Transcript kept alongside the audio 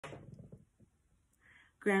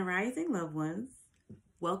Grand Rising loved ones,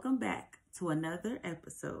 welcome back to another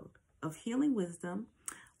episode of Healing Wisdom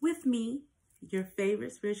with me, your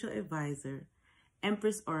favorite spiritual advisor,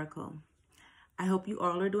 Empress Oracle. I hope you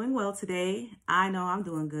all are doing well today. I know I'm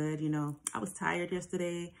doing good. I was tired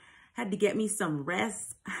yesterday, had to get me some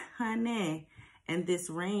rest, honey, and this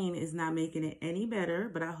rain is not making it any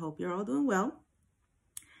better, but I hope you're all doing well.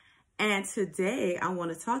 And today I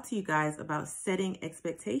want to talk to you guys about setting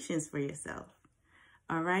expectations for yourself.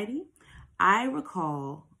 Alrighty? I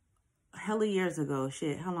recall hella years ago,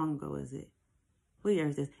 how long ago is it? What year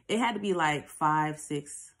is this? It had to be like 5,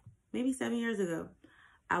 6, maybe 7 years ago.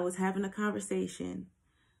 I was having a conversation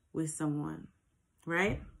with someone,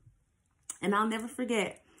 right? And I'll never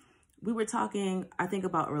forget, we were talking, I think,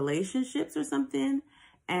 about relationships or something.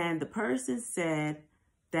 And the person said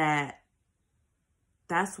that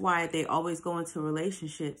that's why they always go into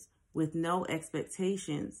relationships with no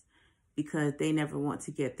expectations, because they never want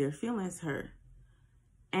to get their feelings hurt.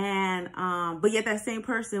 And, but yet that same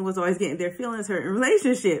person was always getting their feelings hurt in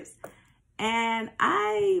relationships. And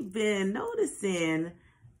I've been noticing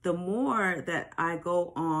the more that I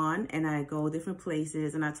go on and I go different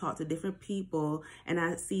places and I talk to different people and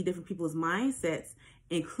I see different people's mindsets,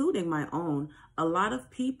 including my own, a lot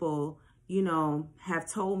of people,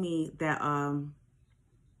 have told me that,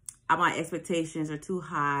 my expectations are too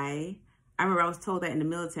high. I remember I was told that in the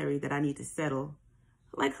military that I need to settle.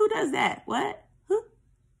 Like, who does that? What? Who?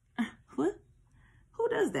 What? Who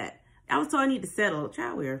does that? I was told I need to settle,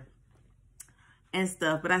 childwear and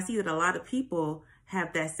stuff. But I see that a lot of people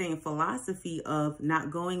have that same philosophy of not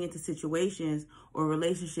going into situations or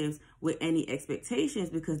relationships with any expectations,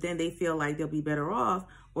 because then they feel like they'll be better off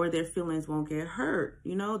or their feelings won't get hurt.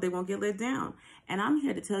 They won't get let down. And I'm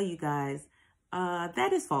here to tell you guys,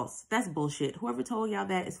 that is false. That's bullshit. Whoever told y'all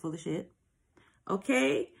that is full of shit.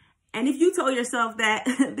 Okay? And if you told yourself that,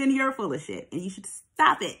 then you're full of shit. And you should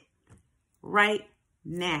stop it right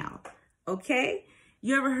now. Okay?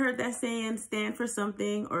 You ever heard that saying, stand for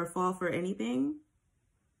something or fall for anything?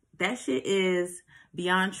 That shit is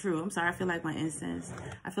beyond true. I'm sorry, I feel like my incense.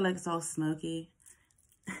 I feel like it's all smoky.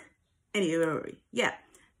 Anyway, yeah.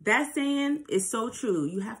 That saying is so true.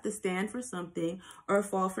 You have to stand for something or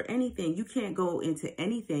fall for anything. You can't go into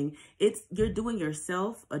anything. You're doing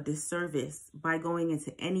yourself a disservice by going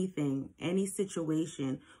into anything, any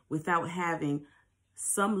situation, without having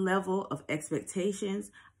some level of expectations,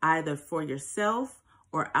 either for yourself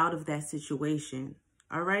or out of that situation.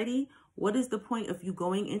 Alrighty? What is the point of you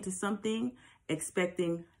going into something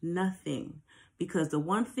expecting nothing? Because the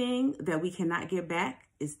one thing that we cannot get back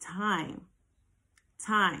is time.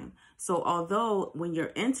 So although when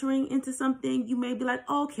you're entering into something, you may be like,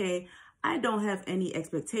 okay, I don't have any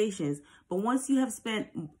expectations. But once you have spent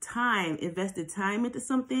time, invested time into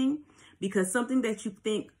something, because something that you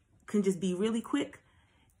think can just be really quick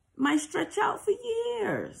might stretch out for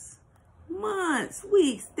years, months,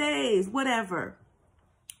 weeks, days, whatever,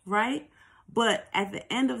 right? But at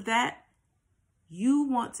the end of that, you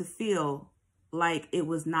want to feel like it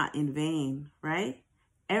was not in vain, right?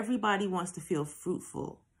 Everybody wants to feel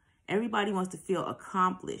fruitful. Everybody wants to feel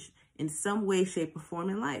accomplished in some way, shape, or form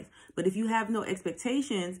in life. But if you have no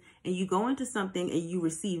expectations and you go into something and you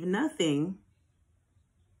receive nothing,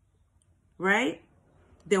 right?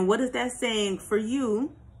 Then what is that saying for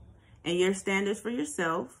you and your standards for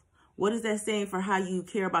yourself? What is that saying for how you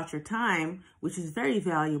care about your time, which is very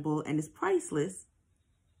valuable and is priceless?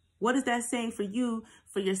 What is that saying for you,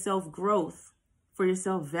 for your self-growth, for your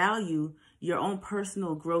self-value, your own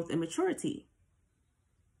personal growth and maturity?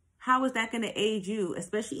 How is that going to aid you,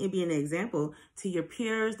 especially in being an example to your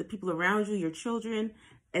peers, the people around you, your children,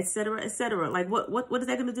 etc., etc.? Like, what is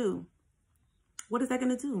that going to do? What is that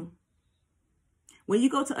going to do? When you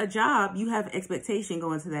go to a job, you have expectation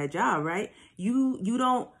going to that job, right? You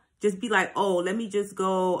don't just be like, oh, let me just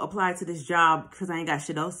go apply to this job because I ain't got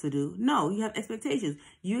shit else to do. No, you have expectations.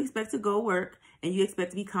 You expect to go work and you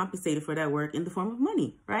expect to be compensated for that work in the form of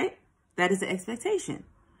money, right? That is the expectation,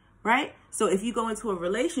 right? So if you go into a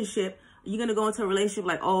relationship, you're going to go into a relationship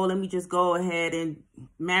like, oh, let me just go ahead and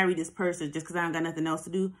marry this person just because I don't got nothing else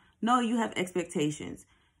to do. No, you have expectations.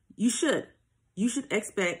 You should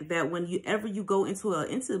expect that whenever you go into an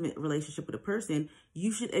intimate relationship with a person,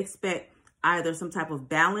 you should expect either some type of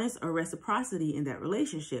balance or reciprocity in that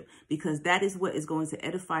relationship, because that is what is going to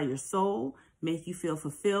edify your soul, make you feel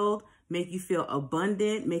fulfilled, make you feel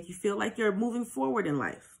abundant, make you feel like you're moving forward in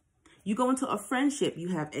life. You go into a friendship, you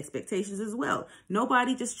have expectations as well.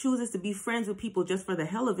 Nobody just chooses to be friends with people just for the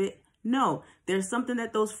hell of it. No, there's something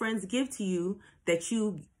that those friends give to you that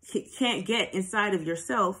you can't get inside of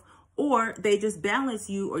yourself, or they just balance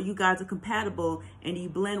you, or you guys are compatible and you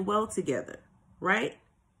blend well together, right?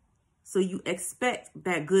 So you expect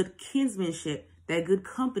that good kinsmanship, that good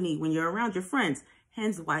company when you're around your friends.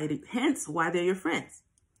 Hence why they're your friends.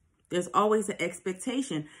 There's always an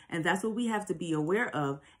expectation, and that's what we have to be aware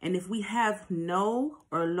of. And if we have no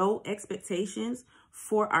or low expectations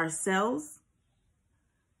for ourselves,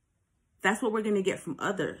 that's what we're going to get from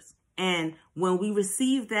others. And when we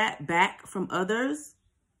receive that back from others,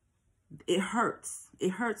 it hurts.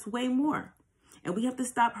 It hurts way more. And we have to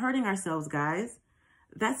stop hurting ourselves, guys.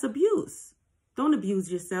 That's abuse. Don't abuse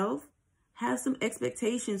yourself. Have some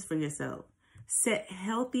expectations for yourself. Set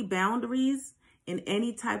healthy boundaries in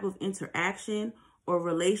any type of interaction or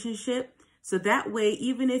relationship. So that way,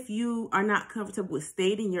 even if you are not comfortable with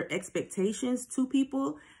stating your expectations to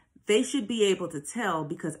people, they should be able to tell,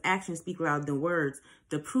 because actions speak louder than words.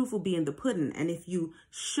 The proof will be in the pudding. And if you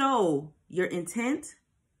show your intent,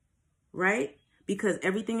 right? Because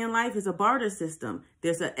everything in life is a barter system.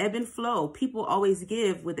 There's an ebb and flow. People always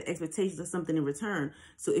give with the expectations of something in return.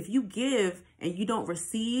 So if you give and you don't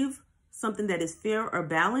receive something that is fair or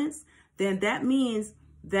balanced, then that means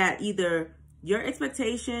that either your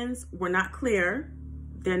expectations were not clear,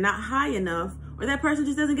 they're not high enough, or that person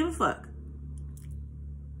just doesn't give a fuck.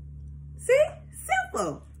 See?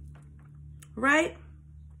 Simple. Right?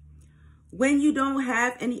 When you don't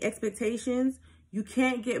have any expectations, you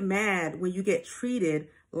can't get mad when you get treated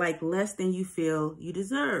like less than you feel you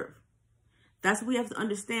deserve. That's what we have to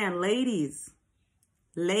understand, ladies.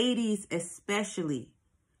 Ladies especially.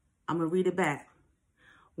 I'm going to read it back.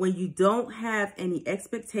 When you don't have any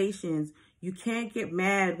expectations, you can't get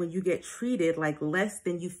mad when you get treated like less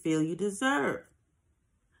than you feel you deserve.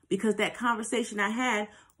 Because that conversation I had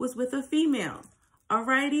was with a female.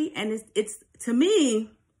 Alrighty? And it's to me,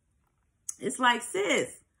 it's like, sis,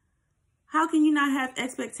 how can you not have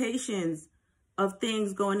expectations of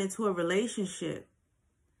things going into a relationship?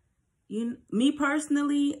 Me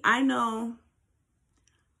personally, I know.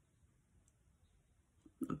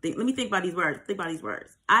 Let me think about these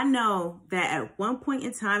words. I know that at one point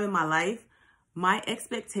in time in my life, my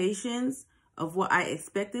expectations of what I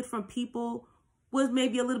expected from people was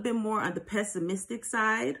maybe a little bit more on the pessimistic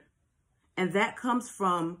side. And that comes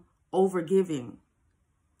from overgiving.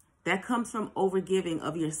 That comes from overgiving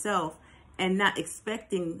of yourself and not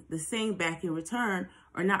expecting the same back in return,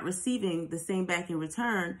 or not receiving the same back in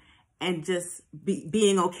return, and just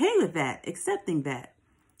being okay with that, accepting that.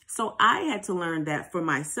 So I had to learn that for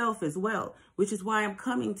myself as well, which is why I'm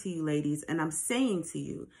coming to you, ladies, and I'm saying to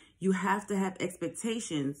you, you have to have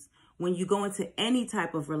expectations when you go into any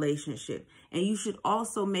type of relationship. And you should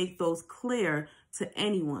also make those clear to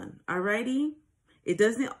anyone. Alrighty? It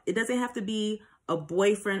doesn't have to be a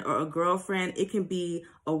boyfriend or a girlfriend. It can be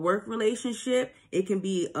a work relationship. It can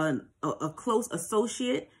be a close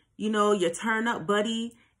associate, your turn up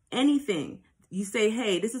buddy, anything. You say,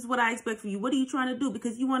 hey, this is what I expect from you. What are you trying to do?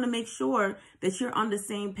 Because you want to make sure that you're on the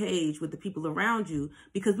same page with the people around you,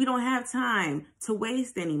 because we don't have time to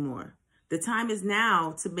waste anymore. The time is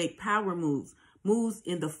now to make power moves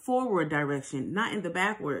in the forward direction, not in the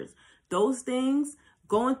backwards. Those things,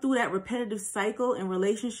 going through that repetitive cycle in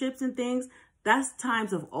relationships and things, that's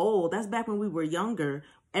times of old. That's back when we were younger.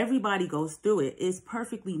 Everybody goes through it. It's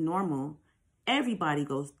perfectly normal. Everybody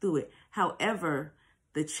goes through it. However,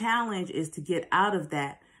 the challenge is to get out of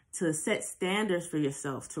that, to set standards for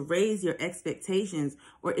yourself, to raise your expectations,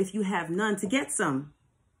 or if you have none, to get some.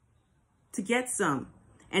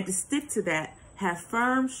 And to stick to that, have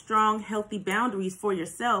firm, strong, healthy boundaries for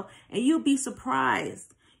yourself, and you'll be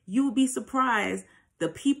surprised. You will be surprised the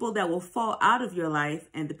people that will fall out of your life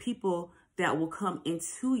and the people that will come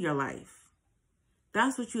into your life.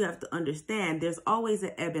 That's what you have to understand. There's always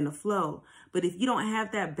an ebb and a flow. But if you don't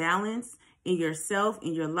have that balance in yourself,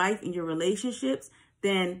 in your life, in your relationships,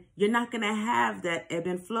 then you're not going to have that ebb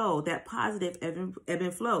and flow, that positive ebb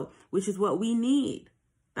and flow, which is what we need.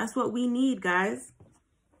 That's what we need, guys.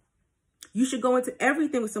 You should go into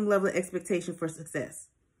everything with some level of expectation for success.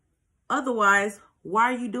 Otherwise, why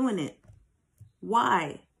are you doing it?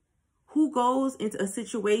 Why? Who goes into a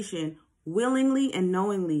situation willingly and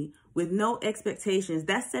knowingly with no expectations?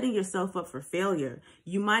 That's setting yourself up for failure.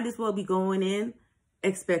 You might as well be going in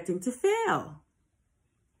expecting to fail.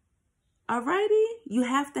 Alrighty? You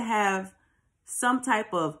have to have some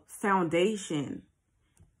type of foundation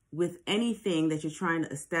with anything that you're trying to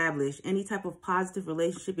establish, any type of positive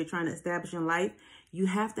relationship you're trying to establish in life. You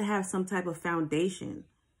have to have some type of foundation.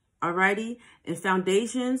 Alrighty? And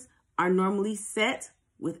foundations are normally set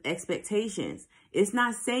with expectations. It's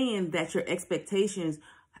not saying that your expectations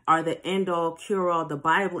are the end all, cure all, the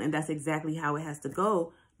Bible, and that's exactly how it has to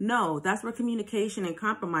go. No, that's where communication and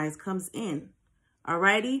compromise comes in.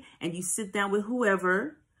 Alrighty? And you sit down with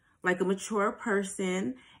whoever, like a mature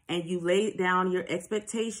person, and you lay down your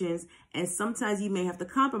expectations. And sometimes you may have to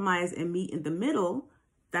compromise and meet in the middle.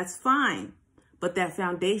 That's fine. But that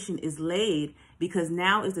foundation is laid, because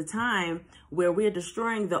now is the time where we're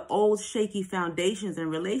destroying the old shaky foundations and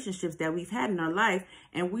relationships that we've had in our life.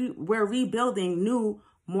 And we're rebuilding new,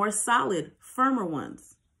 more solid, firmer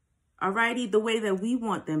ones. Alrighty? The way that we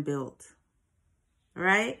want them built. All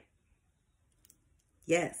right?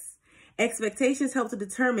 Yes. Expectations help to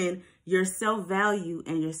determine your self-value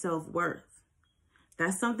and your self-worth.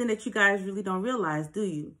 That's something that you guys really don't realize, do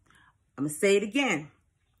you? I'm going to say it again.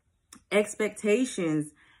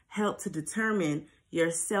 Expectations help to determine your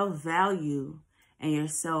self-value and your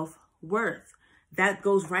self-worth. That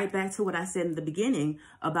goes right back to what I said in the beginning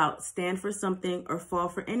about stand for something or fall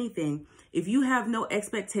for anything. If you have no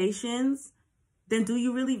expectations, then do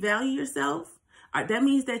you really value yourself? That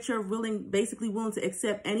means that you're basically willing to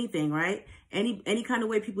accept anything, right? Any kind of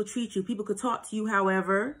way people treat you. People could talk to you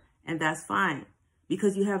however, and that's fine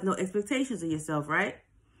because you have no expectations of yourself, right?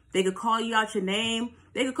 They could call you out your name.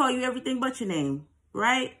 They could call you everything but your name,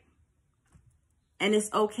 right? And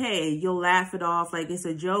it's okay. You'll laugh it off like it's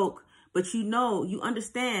a joke, but you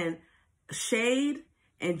understand shade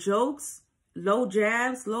and jokes, low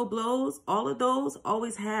jabs, low blows, all of those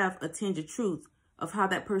always have a tinge of truth of how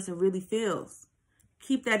that person really feels.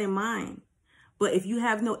 Keep that in mind. But if you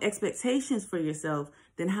have no expectations for yourself,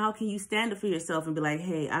 then how can you stand up for yourself and be like,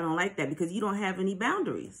 hey, I don't like that, because you don't have any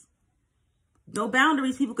boundaries. No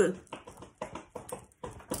boundaries, people could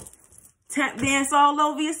tap dance all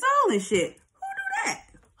over your soul and shit. Who do that?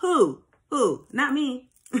 Who? Not me.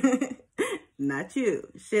 Not you.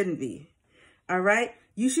 Shouldn't be. All right?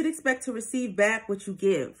 You should expect to receive back what you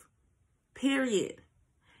give. Period.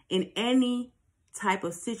 In any type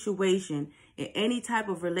of situation, in any type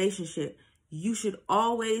of relationship, you should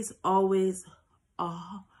always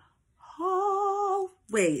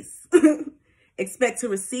expect to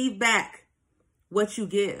receive back what you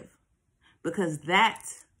give. Because that,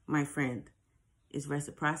 my friend, is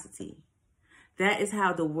reciprocity. That is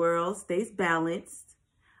how the world stays balanced.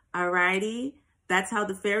 Alrighty? That's how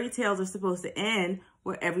the fairy tales are supposed to end,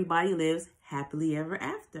 where everybody lives happily ever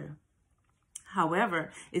after.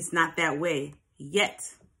 However, it's not that way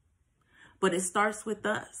yet. But it starts with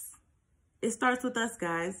us. It starts with us,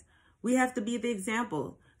 guys. We have to be the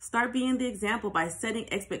example. Start being the example by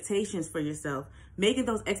setting expectations for yourself, making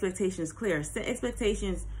those expectations clear. Set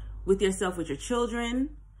expectations with yourself, with your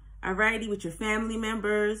children, alrighty, with your family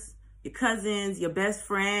members, your cousins, your best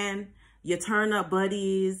friend, your turn-up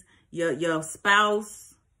buddies, your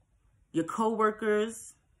spouse, your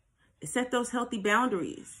co-workers. Set those healthy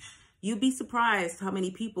boundaries. You'd be surprised how many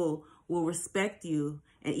people will respect you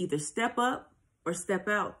and either step up or step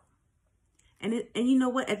out. And you know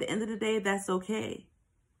what? At the end of the day, that's okay.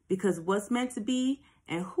 Because what's meant to be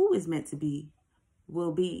and who is meant to be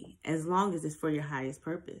will be, as long as it's for your highest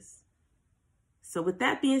purpose. So with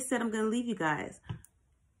that being said, I'm going to leave you guys.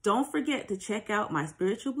 Don't forget to check out my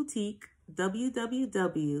spiritual boutique,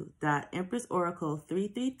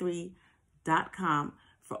 www.empressoracle333.com,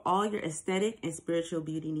 for all your aesthetic and spiritual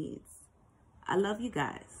beauty needs. I love you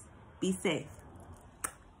guys. Be safe.